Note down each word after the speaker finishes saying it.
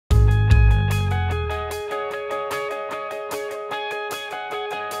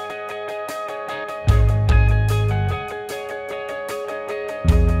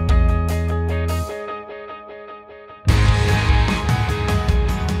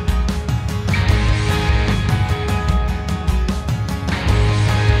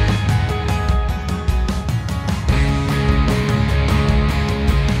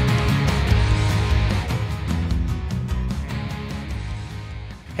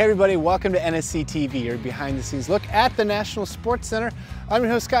Hey everybody, welcome to NSCtv, your behind the scenes look at the National Sports Center. I'm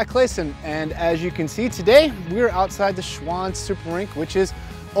your host Scott Clayson, and as you can see today, we're outside the Schwann Super Rink, which is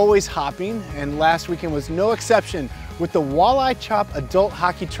always hopping, and last weekend was no exception with the Walleye Chop Adult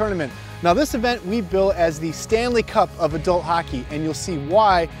Hockey Tournament. Now this event we bill as the Stanley Cup of adult hockey, and you'll see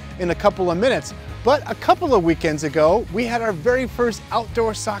why in a couple of minutes. But a couple of weekends ago, we had our very first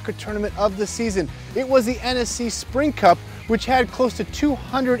outdoor soccer tournament of the season. It was the NSC Spring Cup, which had close to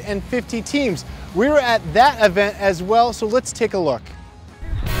 250 teams. We were at that event as well, so let's take a look.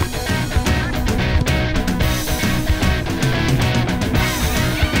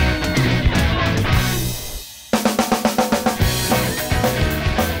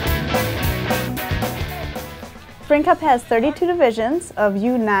 Spring Cup has 32 divisions of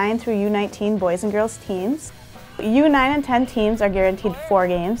U9 through U19 boys and girls teams. U9 and 10 teams are guaranteed 4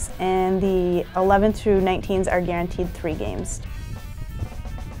 games, and the 11 through 19s are guaranteed 3 games.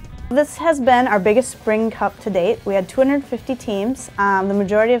 This has been our biggest Spring Cup to date. We had 250 teams. The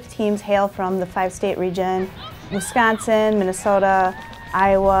majority of teams hail from the 5-state region: Wisconsin, Minnesota,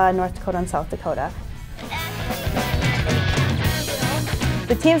 Iowa, North Dakota, and South Dakota.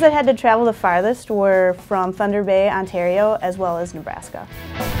 The teams that had to travel the farthest were from Thunder Bay, Ontario, as well as Nebraska.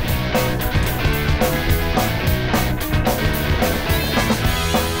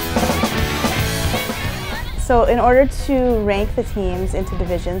 So in order to rank the teams into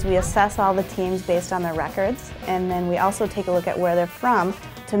divisions, we assess all the teams based on their records, and then we also take a look at where they're from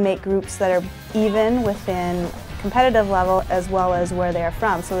to make groups that are even within competitive level as well as where they are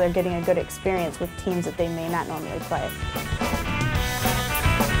from, so they're getting a good experience with teams that they may not normally play.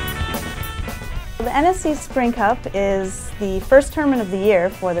 The NSC Spring Cup is the first tournament of the year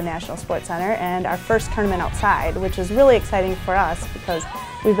for the National Sports Center and our first tournament outside, which is really exciting for us because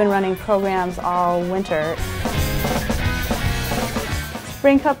we've been running programs all winter.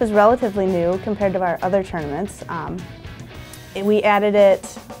 Spring Cup is relatively new compared to our other tournaments. We added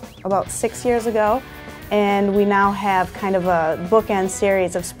it about 6 years ago, and we now have kind of a bookend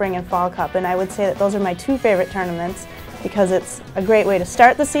series of Spring and Fall Cup, and I would say that those are my 2 favorite tournaments because it's a great way to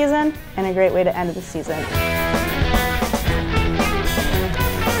start the season and a great way to end the season.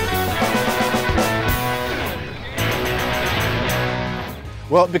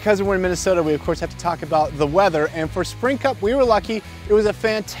 Well, because we're in Minnesota, we of course have to talk about the weather, and for Spring Cup we were lucky. It was a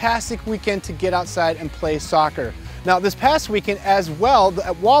fantastic weekend to get outside and play soccer. Now this past weekend as well,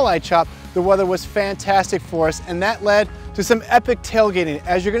 at Walleye Chop, the weather was fantastic for us, and that led to some epic tailgating,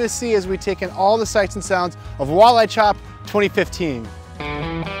 as you're going to see as we take in all the sights and sounds of Walleye Chop 2015.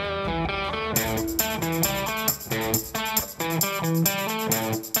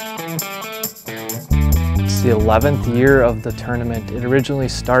 It's the 11th year of the tournament. It originally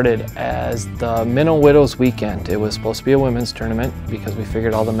started as the Minnow Widows Weekend. It was supposed to be a women's tournament because we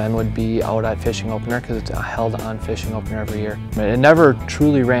figured all the men would be out at Fishing Opener because it's held on Fishing Opener every year. It never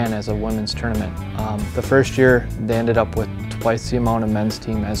truly ran as a women's tournament. The first year they ended up with twice the amount of men's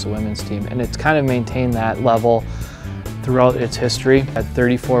team as the women's team, and it's kind of maintained that level throughout its history at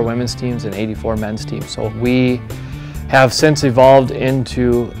 34 women's teams and 84 men's teams. So we have since evolved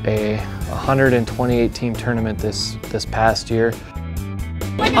into a 128 team tournament this past year.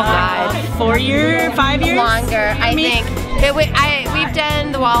 4 years, 5 years? Longer, I think. We've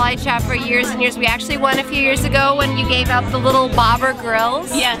done the Walleye Chop for years and years. We actually won a few years ago when you gave out the little bobber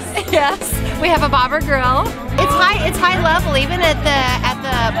grills. Yes. Yes, we have a bobber grill. It's high level, even at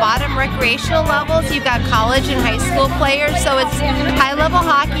the bottom recreational levels. You've got college and high school players, so it's high level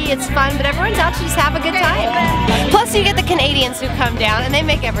hockey. It's fun, but everyone's out to just have a good time. Plus, you get the Canadians who come down and they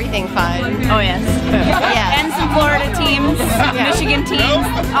make everything fun. Oh yes. Yeah. And some Florida teams, Michigan teams,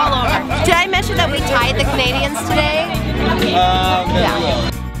 all over. Did I mention that we tied the Canadians today? Yeah.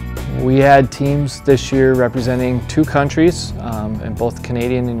 We had teams this year representing 2 countries, in both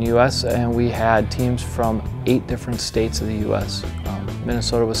Canadian and US, and we had teams from 8 different states of the US.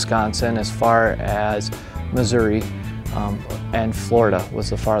 Minnesota, Wisconsin, as far as Missouri, and Florida was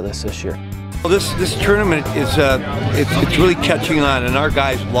the farthest this year. Well, this tournament is it's really catching on, and our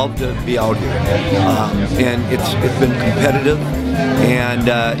guys love to be out here, and it's been competitive, and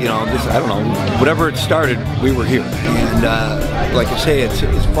you know, I don't know, whatever it started, we were here, and like I say, it's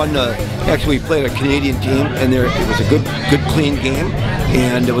fun to actually play a Canadian team, and it was a good clean game,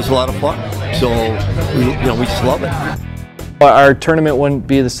 and it was a lot of fun. So we just love it. Our tournament wouldn't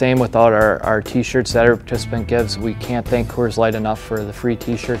be the same without our t-shirts that our participant gives. We can't thank Coors Light enough for the free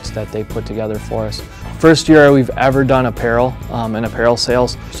t-shirts that they put together for us. First year we've ever done apparel and apparel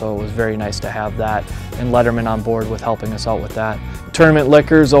sales, so it was very nice to have that, and Letterman on board with helping us out with that. Tournament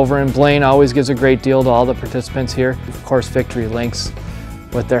Liquors over in Blaine always gives a great deal to all the participants here. Of course, Victory Links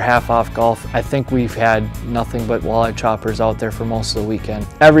with their half-off golf. I think we've had nothing but walleye choppers out there for most of the weekend.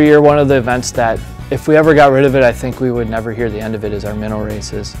 Every year, one of the events that if we ever got rid of it, I think we would never hear the end of it is our minnow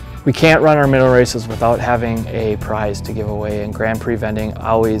races. We can't run our minnow races without having a prize to give away, and Grand Prix vending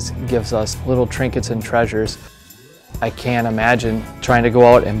always gives us little trinkets and treasures. I can't imagine trying to go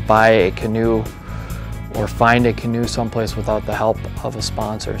out and buy a canoe or find a canoe someplace without the help of a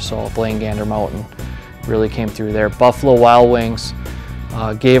sponsor. So Blaine Gander Mountain really came through there. Buffalo Wild Wings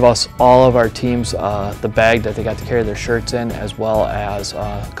gave us all of our teams the bag that they got to carry their shirts in, as well as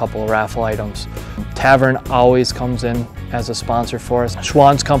a couple of raffle items. Tavern always comes in as a sponsor for us.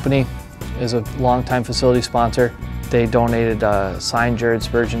 Schwann's Company is a longtime facility sponsor. They donated a signed Jared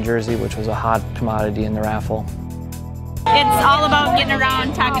Spurgeon jersey, which was a hot commodity in the raffle. It's all about getting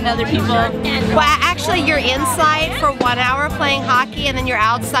around, talking to other people. Well, actually, you're inside for 1 hour playing hockey, and then you're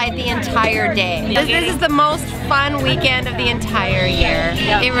outside the entire day. This is the most fun weekend of the entire year.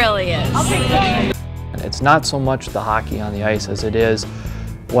 It really is. It's not so much the hockey on the ice as it is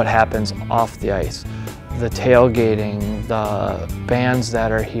what happens off the ice. The tailgating, the bands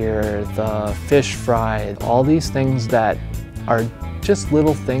that are here, the fish fry, all these things that are just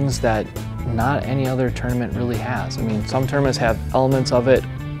little things that not any other tournament really has. I mean, some tournaments have elements of it,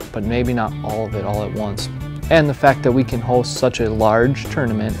 but maybe not all of it all at once. And the fact that we can host such a large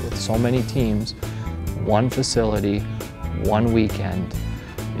tournament with so many teams, one facility, one weekend,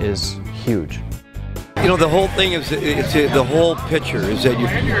 is huge. You know, the whole thing is, the whole picture is that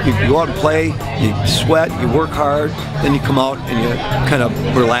you go out and play, you sweat, you work hard, then you come out and you kind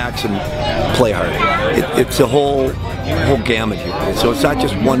of relax and play hard. It's a whole gamut here. So it's not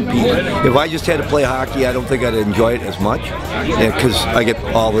just one piece. If I just had to play hockey, I don't think I'd enjoy it as much, because I get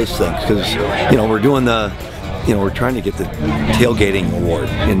all this things. Because, you know, we're doing the, you know, we're trying to get the tailgating award,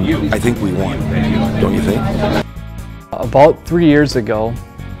 and I think we won. Don't you think? About 3 years ago,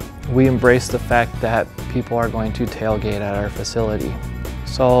 we embraced the fact that people are going to tailgate at our facility.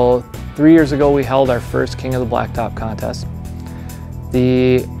 So 3 years ago, we held our first King of the Blacktop contest.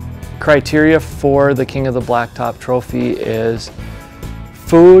 The criteria for the King of the Blacktop trophy is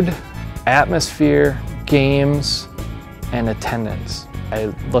food, atmosphere, games, and attendance. I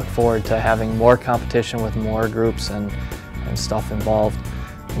look forward to having more competition with more groups and stuff involved.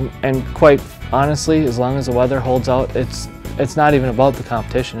 And quite honestly, as long as the weather holds out, it's not even about the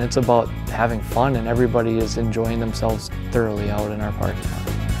competition, it's about having fun, and everybody is enjoying themselves thoroughly out in our parking lot.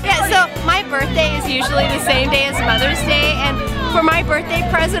 Yeah, so my birthday is usually the same day as Mother's Day, and for my birthday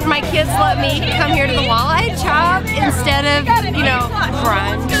present, my kids let me come here to the Walleye Chop instead of, you know,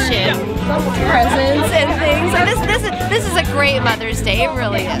 brunch and presents and things. And this is a great Mother's Day, it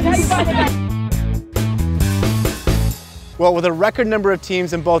really is. Well, with a record number of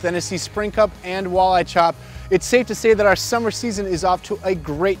teams in both NSC Spring Cup and Walleye Chop, it's safe to say that our summer season is off to a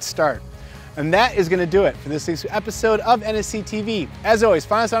great start. And that is going to do it for this week's episode of NSC TV. As always,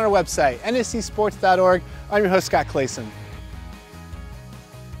 find us on our website, nscsports.org. I'm your host, Scott Clayson.